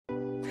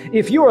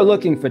If you are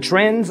looking for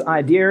trends,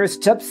 ideas,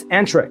 tips,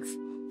 and tricks,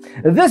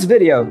 this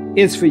video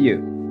is for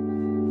you.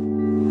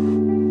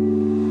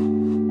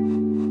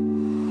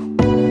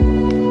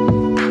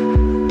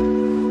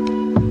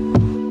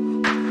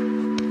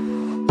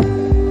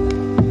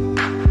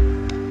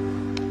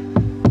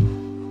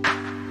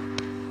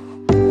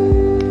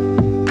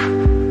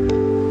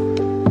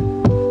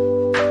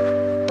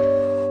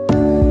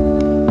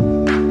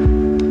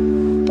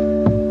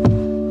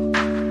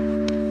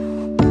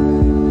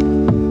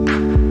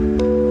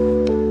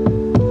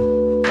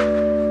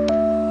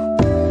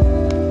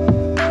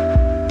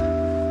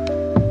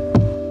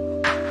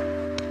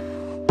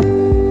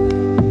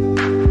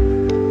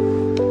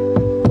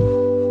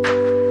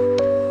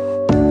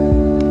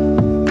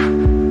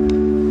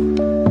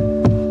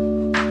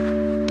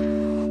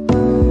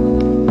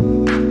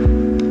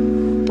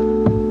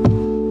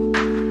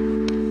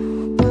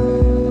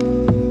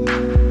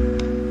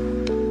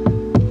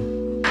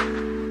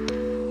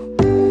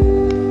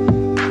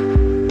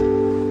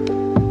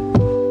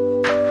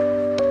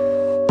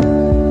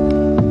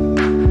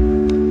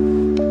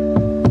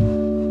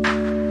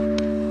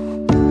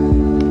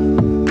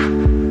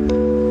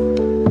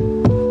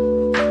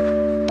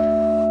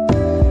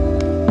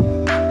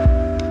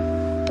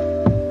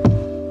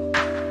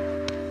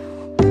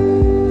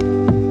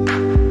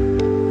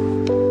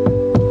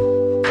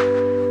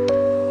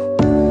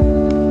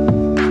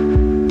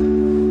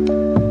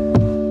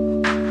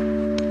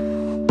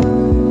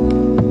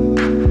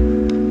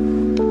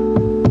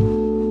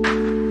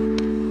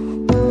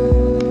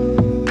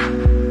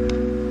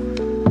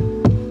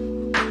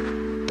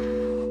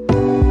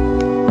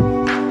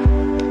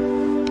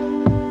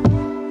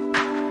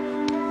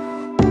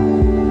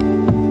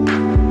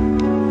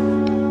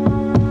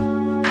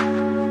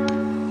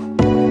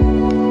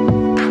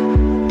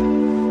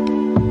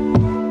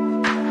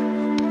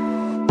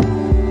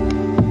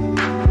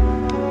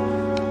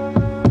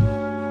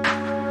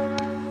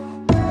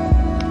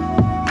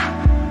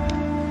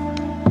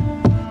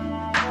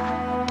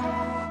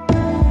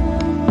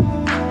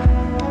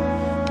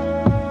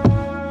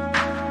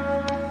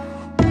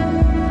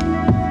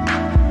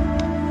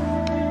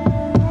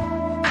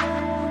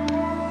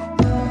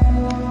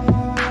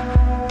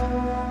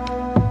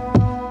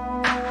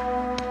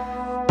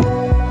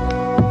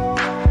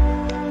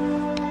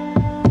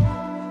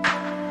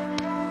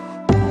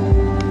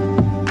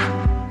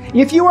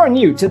 If you are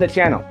new to the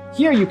channel,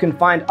 here you can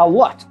find a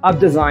lot of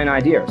design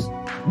ideas.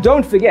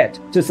 Don't forget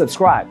to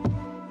subscribe.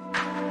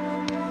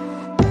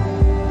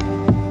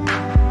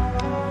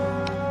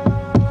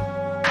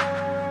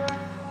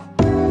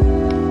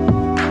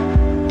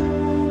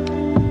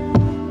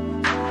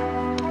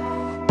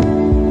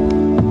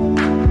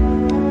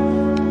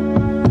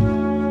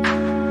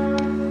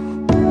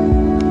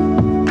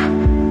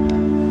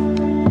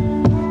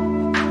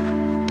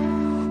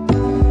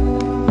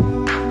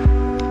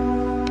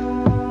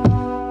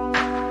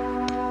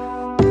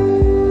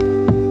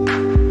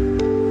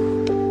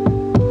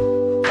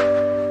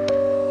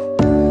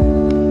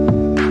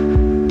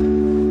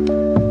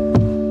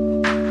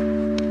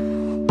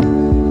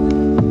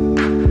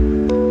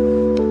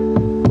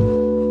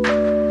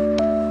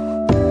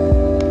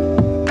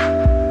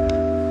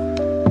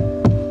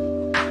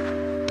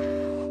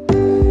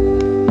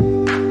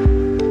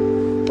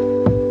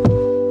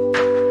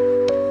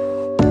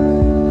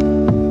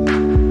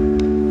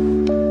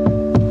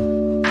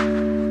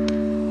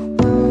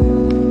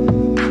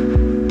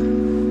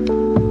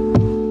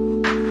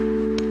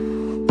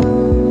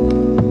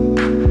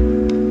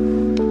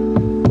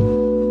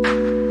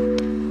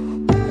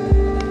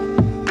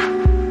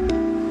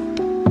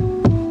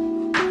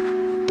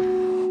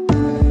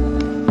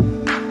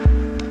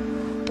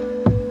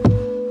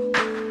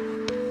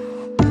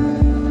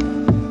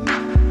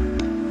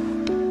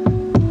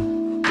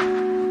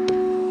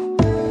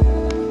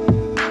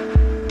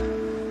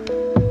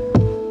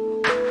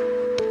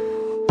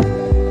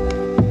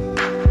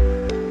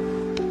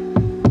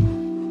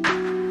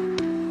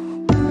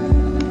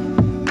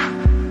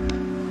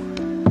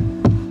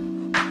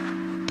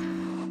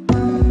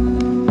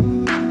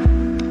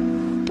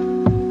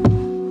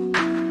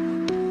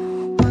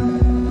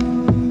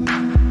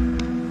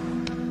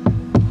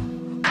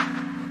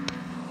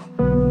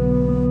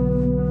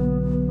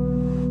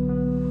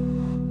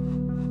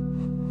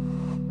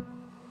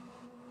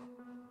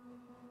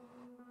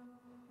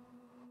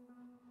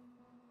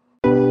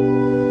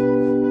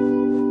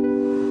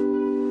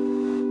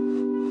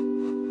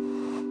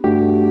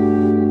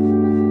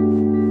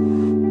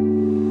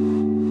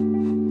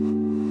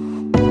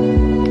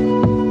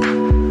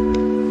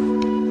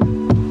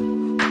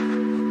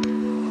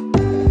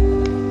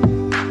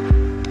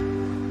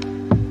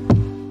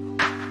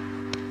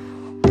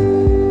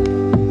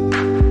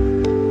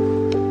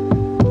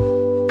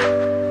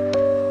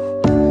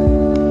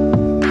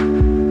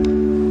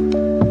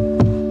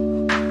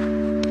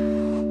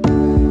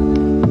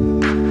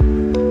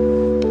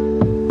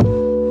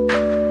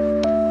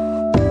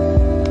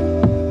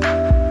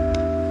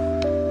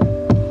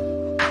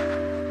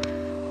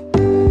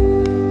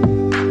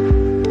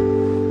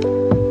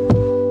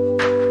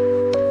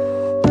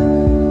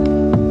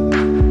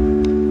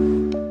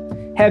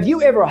 Have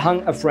you ever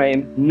hung a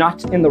frame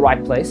not in the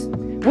right place?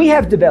 We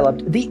have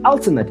developed the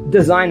ultimate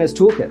designer's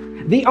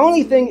toolkit. The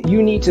only thing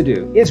you need to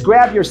do is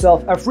grab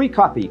yourself a free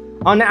copy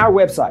on our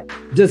website,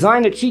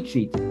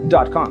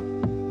 designercheatsheet.com.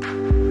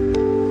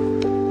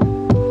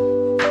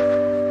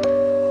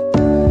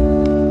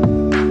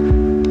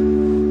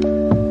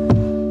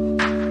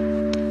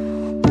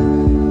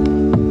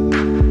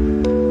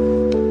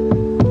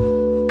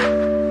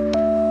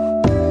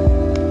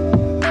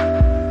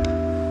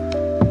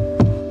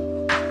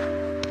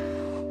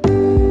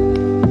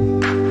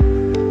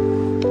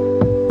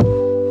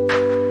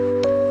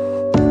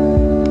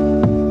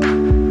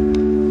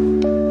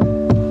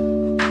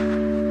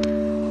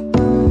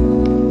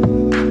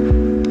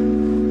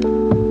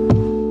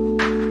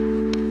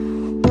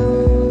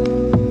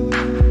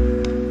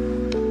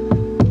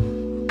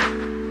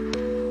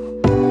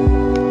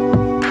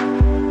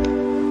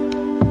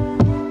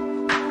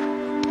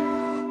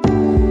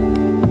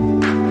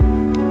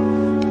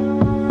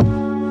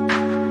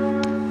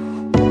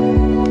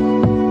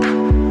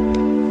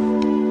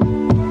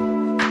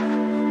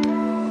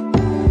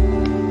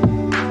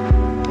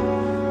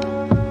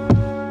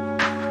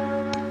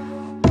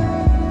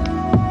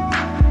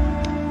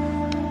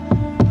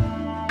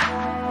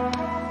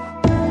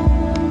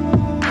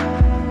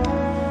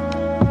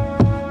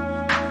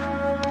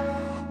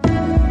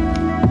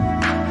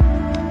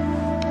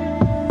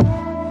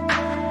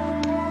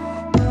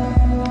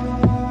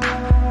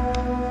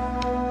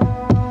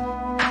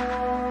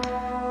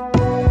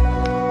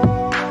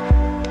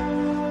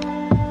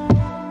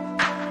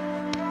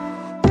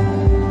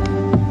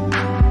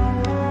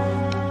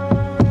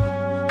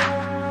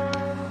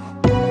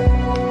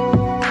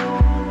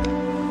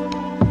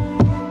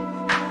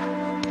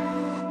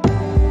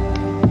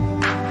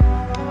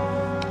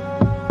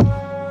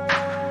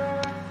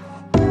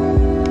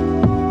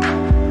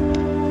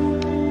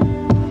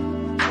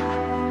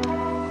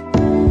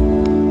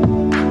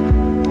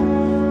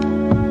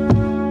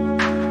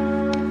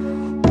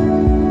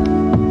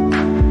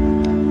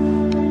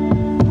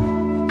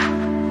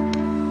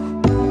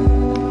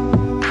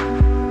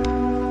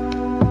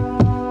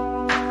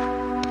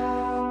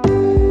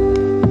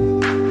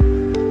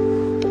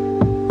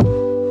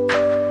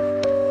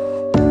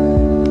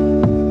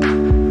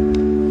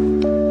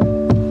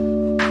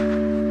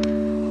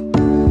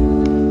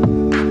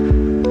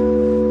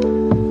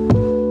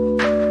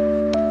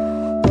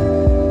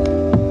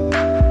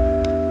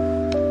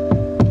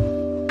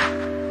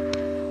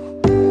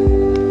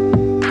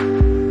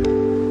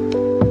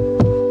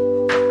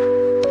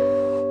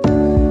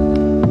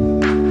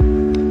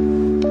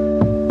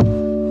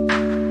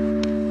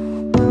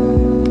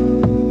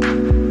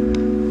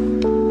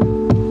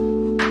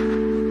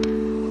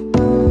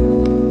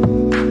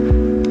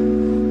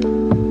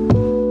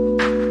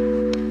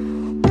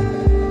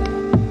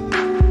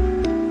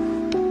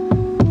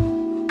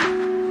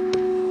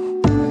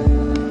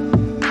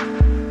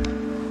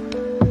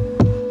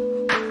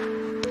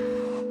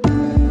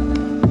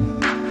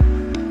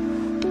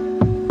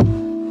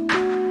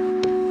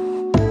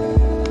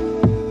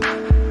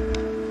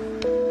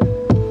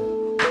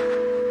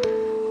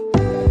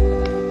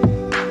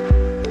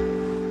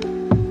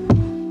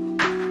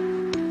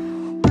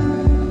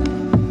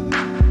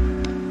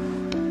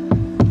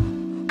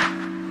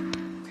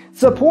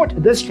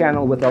 Support this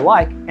channel with a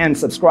like and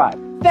subscribe.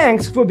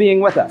 Thanks for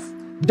being with us.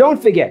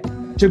 Don't forget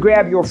to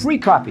grab your free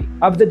copy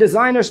of the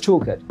Designer's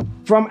Toolkit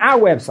from our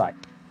website,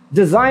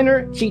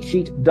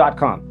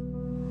 designercheatsheet.com.